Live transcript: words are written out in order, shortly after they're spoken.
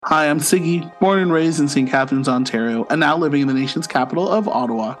Hi, I'm Siggy, born and raised in St. Catharines, Ontario, and now living in the nation's capital of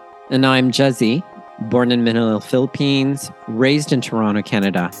Ottawa. And I'm Jezzie, born in Manila, Philippines, raised in Toronto,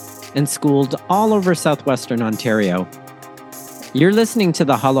 Canada, and schooled all over southwestern Ontario. You're listening to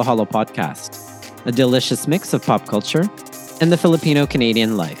the Halo Halo podcast, a delicious mix of pop culture and the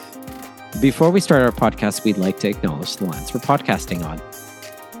Filipino-Canadian life. Before we start our podcast, we'd like to acknowledge the lands we're podcasting on.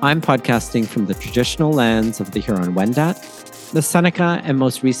 I'm podcasting from the traditional lands of the Huron-Wendat, the Seneca, and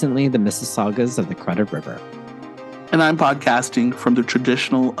most recently, the Mississaugas of the Credit River. And I'm podcasting from the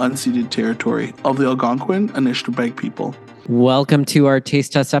traditional unceded territory of the Algonquin and Anishinaabeg people. Welcome to our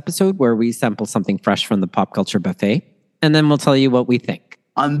taste test episode where we sample something fresh from the pop culture buffet, and then we'll tell you what we think.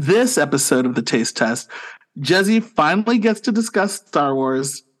 On this episode of the taste test, Jezzie finally gets to discuss Star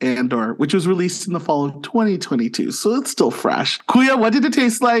Wars Andor, which was released in the fall of 2022, so it's still fresh. Kuya, what did it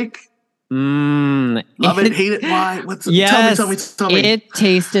taste like? Love it, hate it, why? Yes, Tell me. It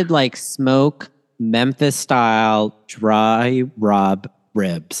tasted like smoked Memphis-style dry rub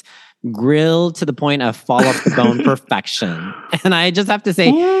ribs, grilled to the point of fall off the bone perfection. And I just have to say,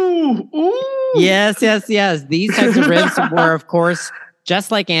 yes. These types of ribs were, of course,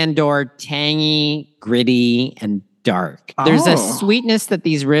 just like Andor, tangy, gritty, and dark. There's a sweetness that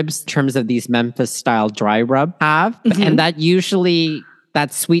these ribs, in terms of these Memphis-style dry rub, have, and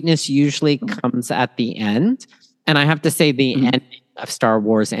that sweetness usually comes at the end. And I have to say the ending of Star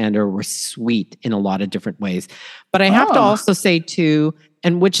Wars Andor was sweet in a lot of different ways. But I have to also say too,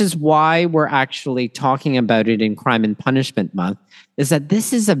 and which is why we're actually talking about it in Crime and Punishment Month, is that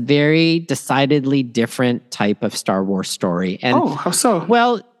this is a very decidedly different type of Star Wars story. And how so?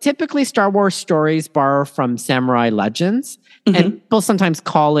 Well, typically Star Wars stories borrow from samurai legends, and people sometimes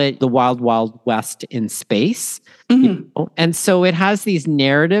call it the Wild Wild West in space. You know? And so it has these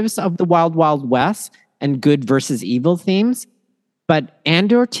narratives of the Wild Wild West and good versus evil themes. But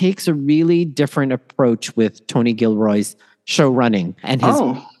Andor takes a really different approach with Tony Gilroy's show running and his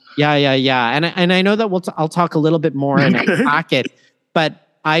yeah. And I know that I'll talk a little bit more and unpack it, but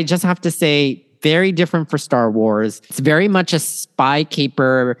I just have to say, very different for Star Wars. It's very much a spy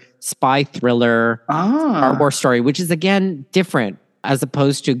caper, spy thriller Star Wars story, which is again different as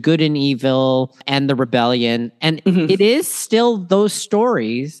opposed to good and evil and the rebellion. And it is still those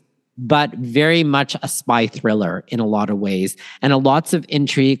stories, but very much a spy thriller in a lot of ways. And lots of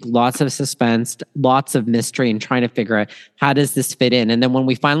intrigue, lots of suspense, lots of mystery and trying to figure out how does this fit in. And then when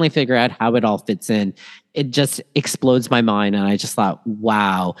we finally figure out how it all fits in, it just explodes my mind. And I just thought,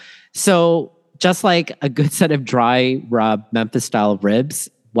 wow. So just like a good set of dry rub Memphis-style ribs,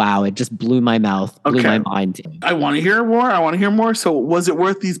 wow, it just blew my mouth, blew my mind. I want to hear more. So was it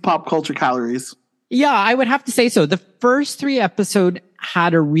worth these pop culture calories? Yeah, I would have to say so. The first 3 episodes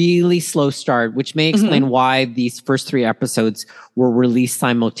had a really slow start, which may explain why these first 3 episodes were released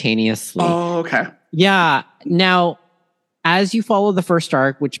simultaneously. Oh, okay. Yeah. Now, as you follow the first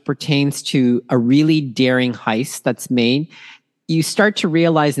arc, which pertains to a really daring heist that's made, you start to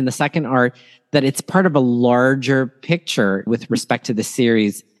realize in the second arc that it's part of a larger picture with respect to the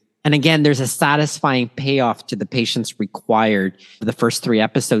series. And again, there's a satisfying payoff to the patience required for the first 3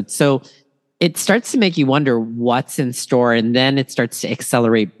 episodes. So it starts to make you wonder what's in store, and then it starts to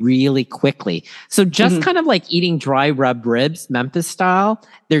accelerate really quickly. So just kind of like eating dry rub ribs, Memphis style,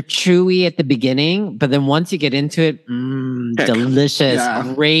 they're chewy at the beginning, but then once you get into it, delicious,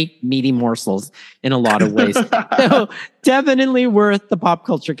 great meaty morsels in a lot of ways. So definitely worth the pop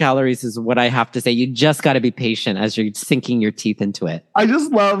culture calories is what I have to say. You just got to be patient as you're sinking your teeth into it. I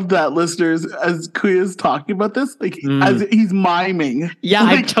just love that listeners, as Kuya's talking about this, like as he's miming. Yeah,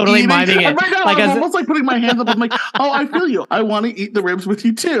 like, I'm totally miming it. Right now, I'm almost like putting my hands up. I'm like, I feel you. I want to eat the ribs with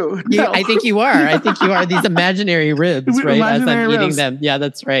you too. No. I think you are. These imaginary ribs, right? As I'm eating them. Yeah,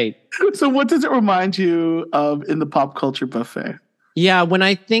 that's right. So what does it remind you of in the pop culture buffet? Yeah, when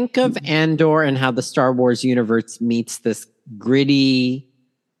I think of Andor and how the Star Wars universe meets this gritty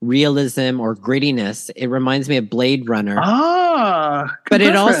realism or grittiness, it reminds me of Blade Runner. But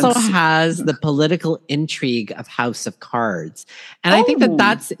it also has the political intrigue of House of Cards. And I think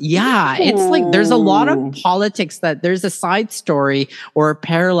that's it's like there's a lot of politics that there's a side story or a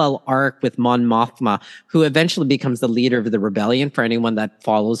parallel arc with Mon Mothma, who eventually becomes the leader of the rebellion for anyone that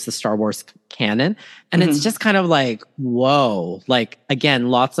follows the Star Wars canon. And it's just kind of like, whoa, like again,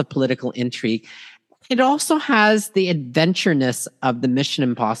 lots of political intrigue. It also has the adventureness of the Mission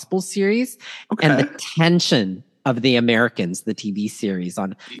Impossible series and the tension of The Americans, the TV series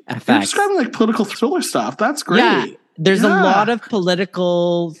on FX. You're describing like political thriller stuff. That's great. Yeah, there's a lot of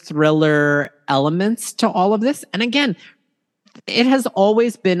political thriller elements to all of this. And again, it has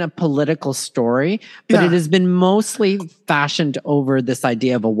always been a political story, but it has been mostly fashioned over this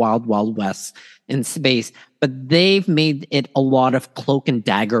idea of a wild, wild west in space. But they've made it a lot of cloak and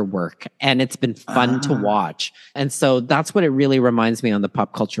dagger work, and it's been fun to watch. And so that's what it really reminds me on the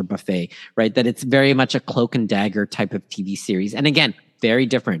Pop Culture Buffet, right? That it's very much a cloak and dagger type of TV series. And again, very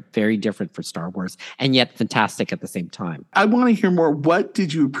different for Star Wars, and yet fantastic at the same time. I want to hear more. What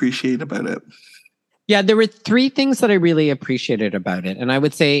did you appreciate about it? Yeah, there were 3 things that I really appreciated about it. And I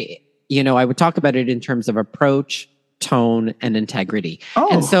would say, I would talk about it in terms of approach, tone, and integrity.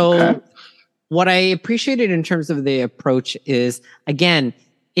 And so what I appreciated in terms of the approach is, again,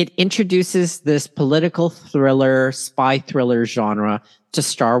 it introduces this political thriller, spy thriller genre to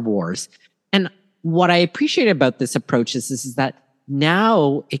Star Wars. And what I appreciate about this approach is that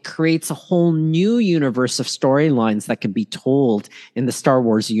now it creates a whole new universe of storylines that can be told in the Star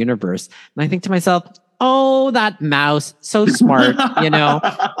Wars universe. And I think to myself, oh, that mouse, so smart,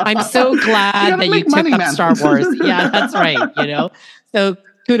 I'm so glad that you took up Star Wars. Yeah, that's right, So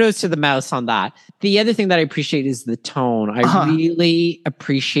kudos to the mouse on that. The other thing that I appreciate is the tone. I really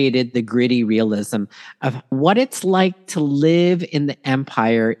appreciated the gritty realism of what it's like to live in the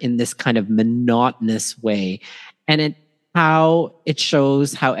Empire in this kind of monotonous way. And how it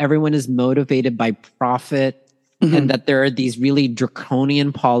shows how everyone is motivated by profit, and that there are these really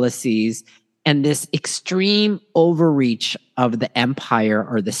draconian policies and this extreme overreach of the empire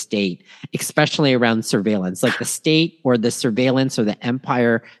or the state, especially around surveillance. Like the state or the surveillance or the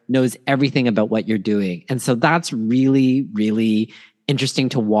empire knows everything about what you're doing. And so that's really, really interesting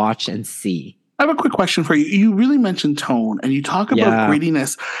to watch and see. I have a quick question for you. You really mentioned tone, and you talk about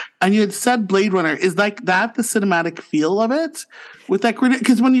grittiness, and you had said Blade Runner. Is like that the cinematic feel of it with that gritty?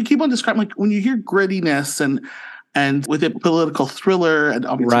 Because when you keep on describing, like when you hear grittiness and with a political thriller and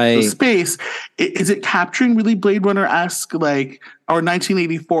obviously the space, is it capturing really Blade Runner-esque, like, or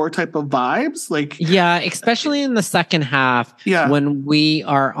 1984 type of vibes? Like, yeah, especially in the second half, when we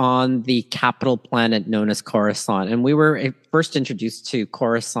are on the capital planet known as Coruscant, and we were first introduced to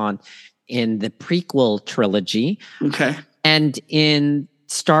Coruscant in the prequel trilogy. Okay. And in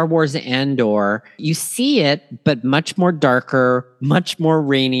Star Wars Andor, you see it, but much more darker, much more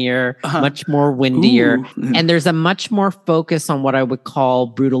rainier, much more windier. And there's a much more focus on what I would call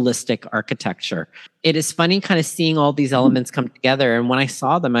brutalistic architecture. It is funny kind of seeing all these elements come together. And when I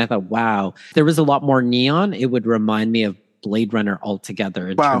saw them, I thought, wow, there was a lot more neon. It would remind me of Blade Runner altogether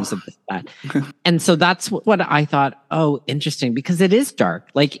in terms of that. And so that's what I thought, oh, interesting, because it is dark.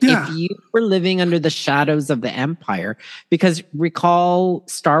 Like if you were living under the shadows of the Empire, because recall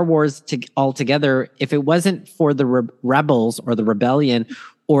Star Wars altogether, if it wasn't for the rebels or the rebellion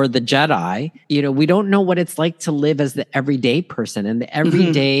or the Jedi, we don't know what it's like to live as the everyday person, and the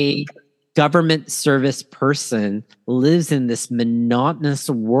everyday government service person lives in this monotonous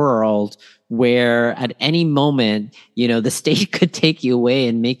world where at any moment, the state could take you away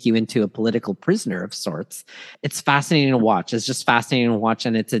and make you into a political prisoner of sorts. It's fascinating to watch. It's just fascinating to watch.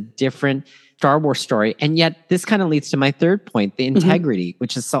 And it's a different Star Wars story. And yet this kind of leads to my third point, the integrity,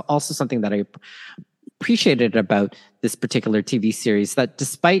 which is also something that I appreciated about this particular TV series, that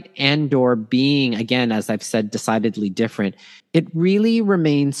despite Andor being, again, as I've said, decidedly different, it really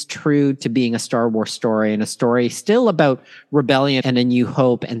remains true to being a Star Wars story, and a story still about rebellion and a new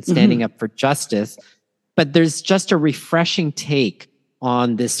hope and standing up for justice. But there's just a refreshing take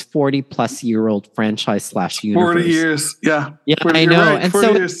on this 40-plus-year-old franchise/universe. 40 years, yeah. Yeah, I know. Right, and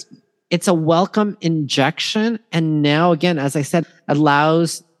so it's a welcome injection. And now, again, as I said,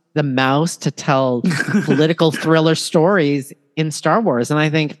 allows the mouse to tell political thriller stories in Star Wars. And I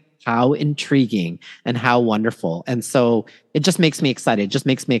think how intriguing and how wonderful. And so it just makes me excited. It just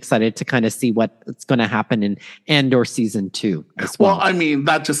makes me excited to kind of see what's going to happen in Andor season 2 as well. Well, I mean,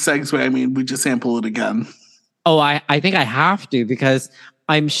 that just segue. I mean, we just sample it again. Oh, I think I have to, because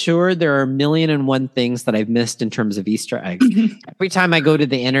I'm sure there are 1,000,001 things that I've missed in terms of Easter eggs. Every time I go to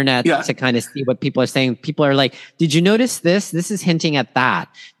the internet to kind of see what people are saying, people are like, did you notice this? This is hinting at that.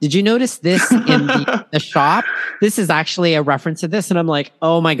 Did you notice this in the shop? This is actually a reference to this. And I'm like,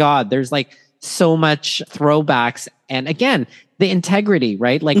 oh my God, there's like so much throwbacks. And again, the integrity,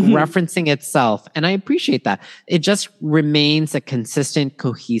 right? Like referencing itself. And I appreciate that. It just remains a consistent,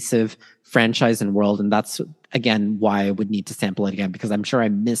 cohesive franchise and world. And that's, again, why I would need to sample it again, because I'm sure I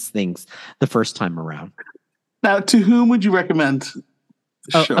missed things the first time around. Now, to whom would you recommend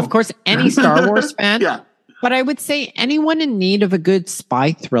the show? Of course, any Star Wars fan. But I would say anyone in need of a good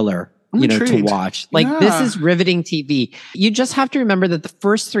spy thriller I'm to intrigued. watch. Like, this is riveting TV. You just have to remember that the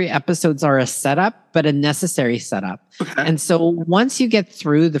first 3 episodes are a setup, but a necessary setup. Okay. And so once you get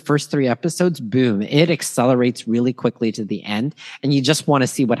through the first 3 episodes, boom, it accelerates really quickly to the end. And you just want to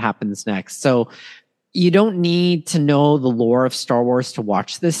see what happens next. So you don't need to know the lore of Star Wars to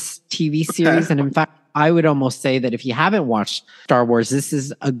watch this TV series. Okay. And in fact, I would almost say that if you haven't watched Star Wars, this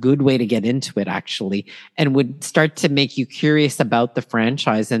is a good way to get into it, actually, and would start to make you curious about the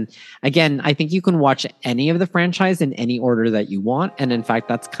franchise. And again, I think you can watch any of the franchise in any order that you want. And in fact,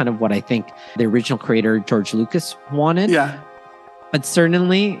 that's kind of what I think the original creator, George Lucas, wanted. Yeah. But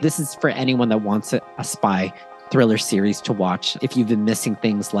certainly, this is for anyone that wants a spy thriller series to watch if you've been missing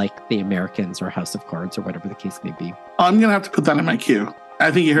things like The Americans or House of Cards or whatever the case may be. I'm going to have to put that in my queue. I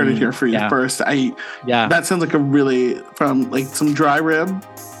think you heard it here for you first. That sounds like a really, from like some dry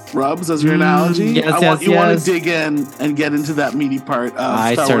rubs as your analogy. You want to dig in and get into that meaty part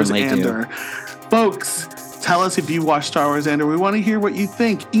of Star Wars Andor. Folks, tell us if you watch Star Wars Andor. We want to hear what you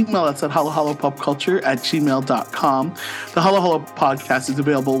think. Email us at hollowhollowpopculture@gmail.com. The Hollow Hollow podcast is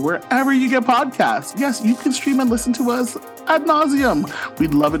available wherever you get podcasts. Yes, you can stream and listen to us ad nauseum.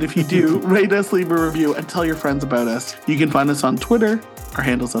 We'd love it if you do. Rate us, leave a review, and tell your friends about us. You can find us on Twitter. Our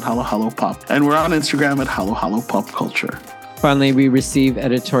handle's at hollowhollowpop. And we're on Instagram at hollowhollowpopculture. Finally, we receive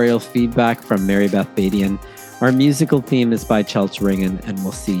editorial feedback from Mary Beth Badian. Our musical theme is by Chelsea Ringen, and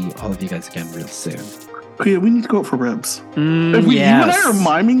we'll see all of you guys again real soon. Oh, yeah, we need to go out for ribs. If you and I are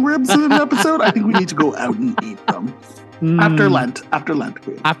miming ribs in an episode, I think we need to go out and eat them. After Lent. After Lent.